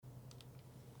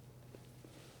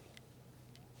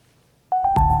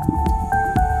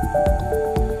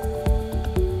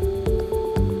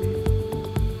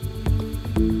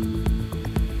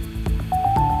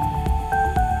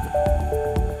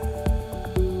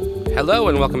Hello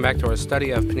and welcome back to our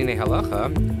study of Peninei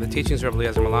Halacha, the teachings of Rabbi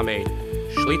Eliezer Melamed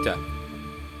Shlita.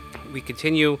 We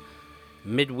continue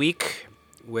midweek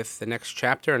with the next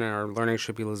chapter, and our learning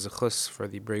should be l'zechus for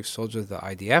the brave soldiers of the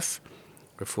IDF,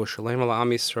 refuah shalem ala Am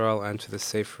Yisrael, and to the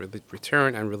safe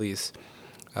return and release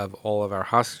of all of our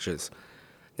hostages.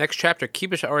 Next chapter,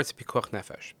 Kibush Eretz Pikuach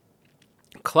Nefesh.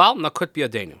 Klal nakut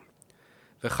biyadenu,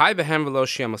 v'chai behem v'lo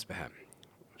shiamos behem.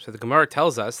 So the Gemara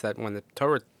tells us that when the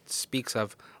Torah speaks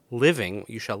of living,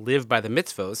 you shall live by the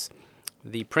mitzvos,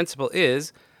 the principle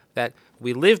is that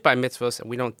we live by mitzvos and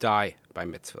we don't die by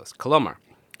mitzvos. Kolomar,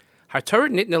 HaTorah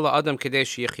nitna la'adam kedei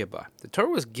sheyichya ba. The Torah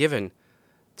was given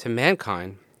to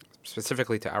mankind,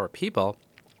 specifically to our people,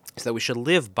 so that we should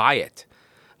live by it.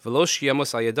 V'lo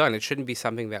sheyamos al yadan. It shouldn't be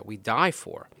something that we die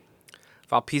for.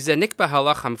 V'al pizeh nikba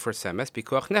halacha meforsemes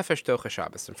pikuach nefesh toch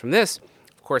haShabbos. And from this,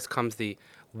 of course, comes the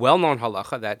well-known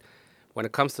halacha that when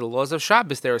it comes to the laws of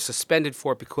Shabbos, they are suspended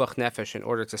for Pikuach Nefesh in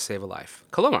order to save a life.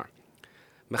 Kolomar,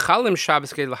 mechalim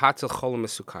Shabbos kei lahatzil chol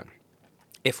mesukan.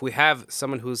 If we have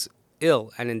someone who's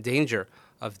ill and in danger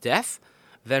of death,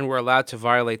 then we're allowed to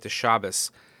violate the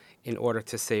Shabbos in order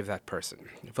to save that person.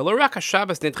 V'lo rak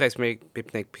haShabbos nidches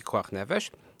mipnei Pikuach Nefesh,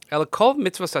 ela kol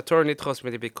mitzvos haTorah nidchos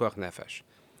mipnei Pikuach Nefesh.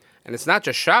 And it's not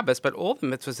just Shabbos, but all the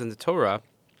mitzvahs in the Torah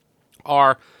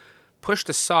are pushed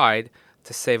aside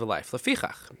to save a life.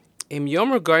 Lefichach, im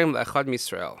yomer goyim le'echad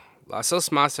Yisrael, la'asos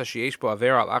masa sheyesh bo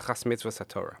aver al achas mitzvahs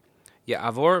haTorah,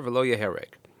 ya'avor v'lo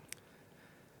yehereg.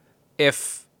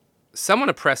 If someone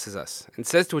oppresses us and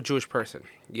says to a Jewish person,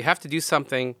 you have to do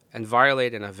something and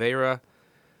violate an avera,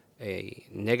 a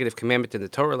negative commandment in the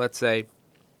Torah, let's say,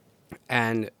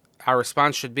 and our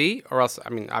response should be, or else,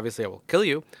 obviously I will kill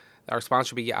you, our response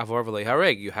should be, ya'avor v'lo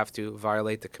yehereg. You have to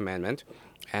violate the commandment,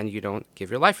 and you don't give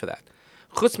your life for that.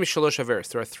 Chutz mishalosh averos.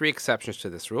 There are three exceptions to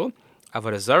this rule: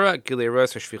 avodah zara, gilui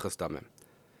aros, or shfichas damim.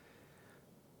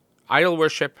 Idol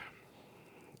worship,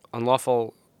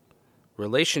 unlawful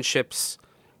relationships,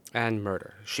 and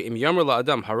murder. She'im yomer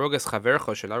la'adam harogas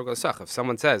chavercho she'nargo l'sach. If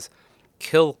someone says,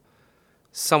 "Kill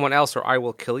someone else, or I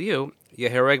will kill you,"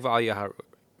 yehereg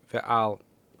v'al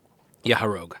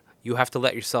yaharog. You have to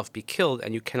let yourself be killed,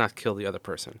 and you cannot kill the other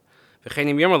person.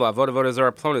 V'chenim yomer la'avodah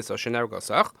zara plonis or she'nargo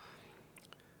l'sach.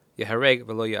 Yehareg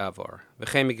v'lo ya'avor.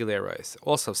 V'chem gilui aros.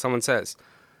 Also, if someone says,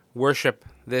 worship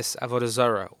this avodah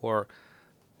zara, or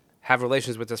have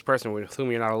relations with this person with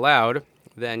whom you're not allowed,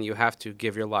 then you have to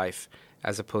give your life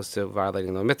as opposed to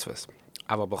violating the mitzvahs.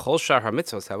 Aval b'chol shar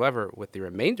ha-mitzvahs, however, with the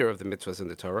remainder of the mitzvahs in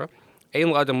the Torah, ein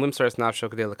la'adam limsar es nafsho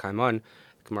k'dei l'kaiman,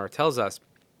 the Gemara tells us,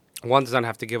 one does not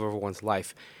have to give over one's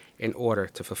life in order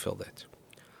to fulfill it.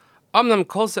 Amnam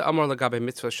kol ze amar l'gabe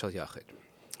mitzvahs shel yachid.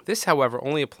 This, however,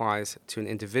 only applies to an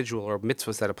individual, or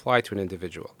mitzvahs that apply to an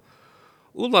individual.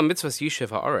 Ula mitzvahs yishev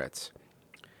ha'aretz,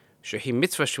 shehi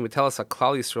mitzvah shemutelas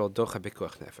haklal Yisrael docha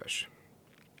pikuach nefesh.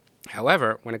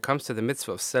 However, when it comes to the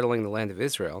mitzvah of settling the land of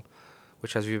Israel,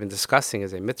 which, as we've been discussing,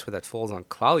 is a mitzvah that falls on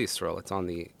klal Yisrael, it's on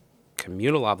the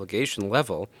communal obligation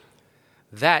level,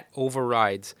 that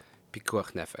overrides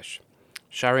pikuach nefesh.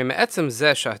 Shari me'etzem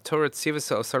zeh sha'torah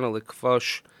tzivasa osarna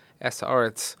likvosh es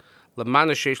ha'aretz, because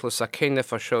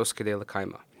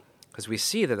we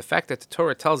see that the fact that the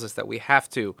Torah tells us that we have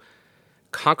to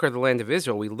conquer the land of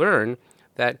Israel, we learn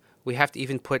that we have to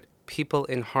even put people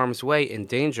in harm's way, in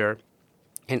danger,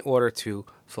 in order to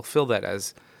fulfill that,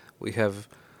 as we have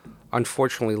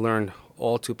unfortunately learned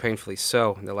all too painfully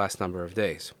so in the last number of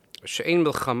days.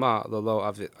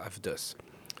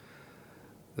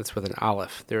 That's with an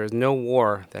aleph. There is no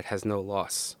war that has no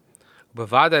loss. And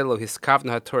certainly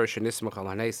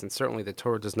the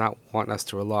Torah does not want us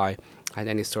to rely on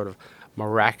any sort of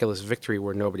miraculous victory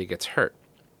where nobody gets hurt.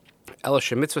 However,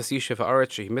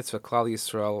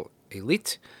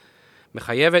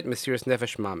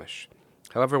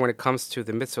 when it comes to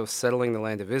the mitzvah of settling the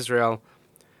land of Israel,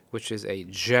 which is a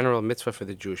general mitzvah for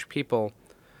the Jewish people,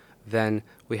 then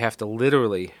we have to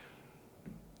literally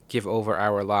give over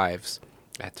our lives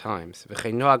at times.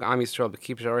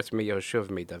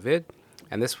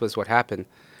 And this was what happened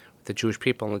with the Jewish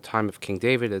people in the time of King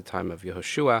David, at the time of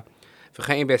Yehoshua, at the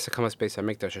time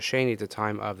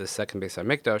of the second Beis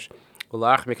HaMikdash,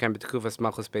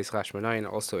 and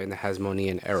also in the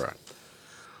Hasmonean era.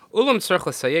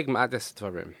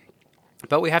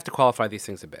 But we have to qualify these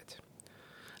things a bit.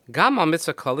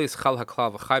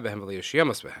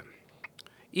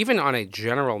 Even on a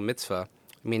general mitzvah,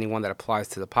 meaning one that applies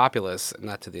to the populace,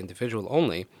 not to the individual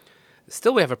only,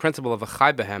 still we have a principle of a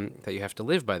chai behem, that you have to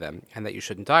live by them, and that you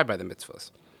shouldn't die by the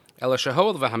mitzvahs. Ela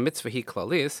shehol v'ha-mitzvah hi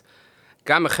klalis,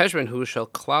 gam echeshben hu shel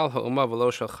klal ha'umah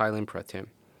v'lo shel chaylim pratim.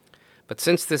 But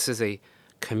since this is a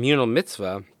communal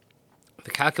mitzvah,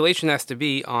 The calculation has to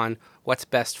be on what's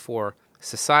best for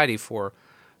society, for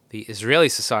the Israeli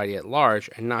society at large,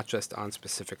 and not just on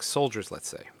specific soldiers, let's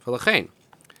say. V'lechein,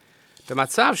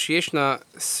 b'matzav sheyeshna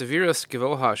sevirus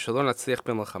gevoha shelo natzliach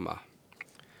b'milchama.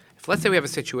 If let's say we have a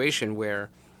situation where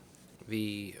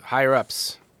the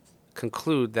higher-ups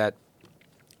conclude that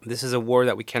this is a war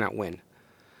that we cannot win,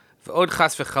 v'od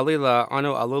chas v'chalila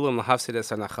anu alulum lahafsid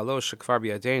es hanachalo shekvar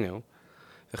b'yadeinu,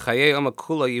 v'chayei oma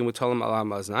kula yimutalim ala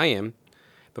maznayim,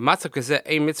 b'matzav kazeh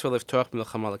ein mitzvah liftoach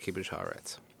b'milchama l'kibush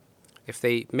haaretz. If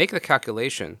they make the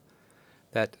calculation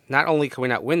that not only can we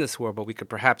not win this war, but we could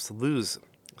perhaps lose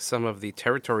some of the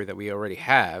territory that we already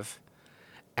have,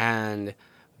 and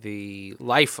the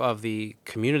life of the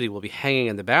community will be hanging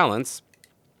in the balance,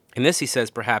 in this he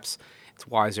says perhaps it's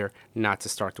wiser not to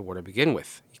start the war to begin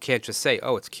with. You can't just say,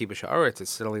 oh, it's kibush haaretz, it's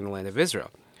settling the land of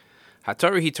Israel. The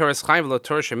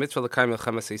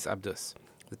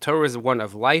Torah is one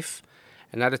of life,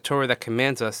 and not a Torah that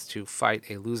commands us to fight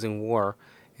a losing war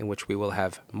in which we will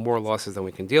have more losses than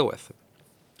we can deal with.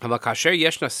 However,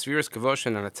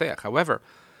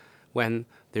 when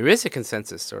there is a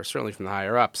consensus, or certainly from the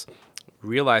higher-ups,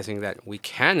 realizing that we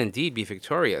can indeed be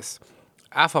victorious,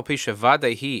 even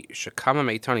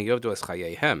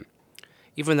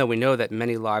though we know that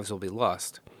many lives will be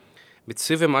lost, we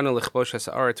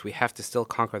have to still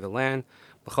conquer the land,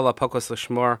 certainly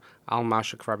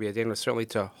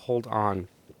to hold on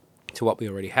to what we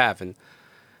already have. And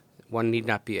one need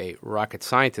not be a rocket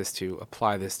scientist to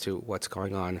apply this to what's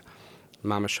going on.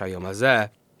 Mamash hayom hazeh,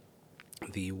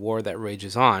 the war that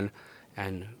rages on,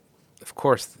 and of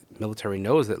course, the military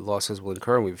knows that losses will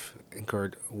incur, and we've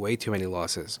incurred way too many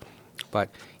losses. But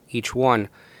each one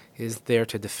is there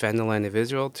to defend the land of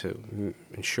Israel, to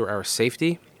ensure our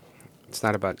safety. It's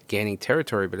not about gaining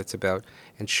territory, but it's about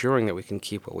ensuring that we can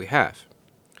keep what we have.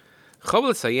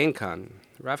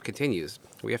 Rav continues,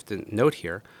 we have to note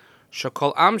here,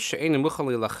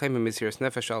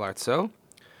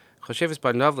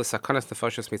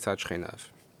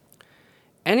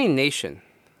 any nation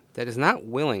that is not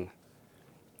willing,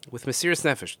 with Mesiras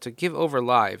Nefesh, to give over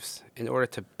lives in order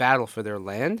to battle for their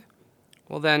land,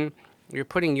 well then, you're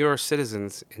putting your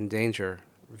citizens in danger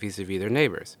vis-a-vis their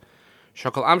neighbors.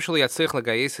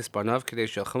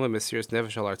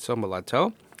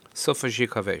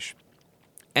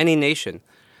 Any nation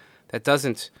that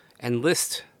doesn't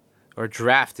enlist or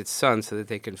draft its sons so that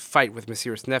they can fight with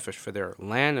Mesiras Nefesh for their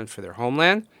land and for their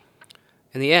homeland,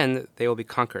 in the end, they will be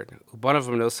conquered.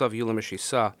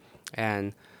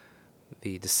 And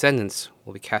the descendants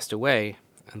will be cast away,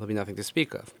 and there'll be nothing to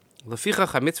speak of. Therefore,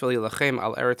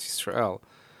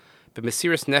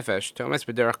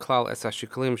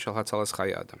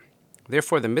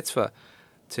 the mitzvah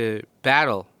to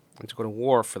battle and to go to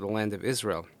war for the land of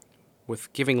Israel,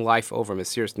 with giving life over,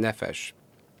 Mesiras Nefesh,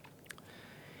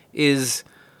 is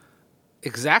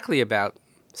exactly about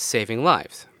saving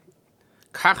lives.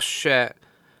 So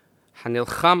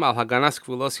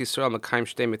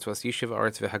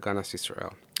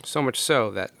much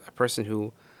so that a person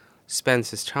who spends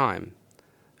his time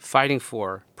fighting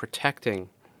for, protecting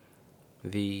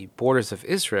the borders of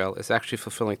Israel is actually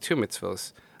fulfilling two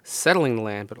mitzvahs, settling the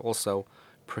land, but also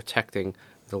protecting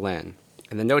the land.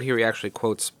 And the note here, he actually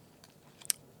quotes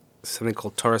something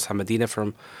called Torah's Hamadina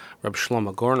from Reb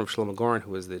Shlomo Goren. Reb Shlomo Goren,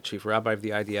 who was the chief rabbi of the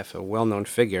IDF, a well-known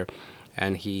figure,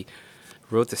 and he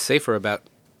wrote the sefer about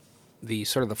the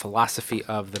sort of the philosophy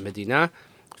of the Medina.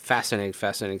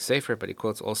 Fascinating sefer, but he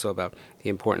quotes also about the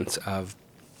importance of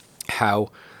how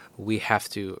we have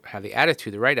to have the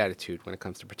attitude, the right attitude, when it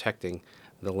comes to protecting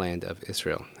the land of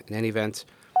Israel. In any event,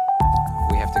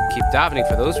 we have to keep davening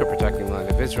for those who are protecting the land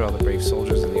of Israel, the brave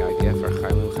soldiers in the IDF, for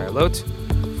Chaylim Chayalot,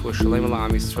 for Shalem Ala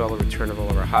Yisrael, the return of all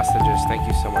of our hostages. Thank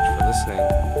you so much for listening.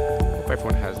 Hope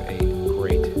everyone has a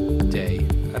great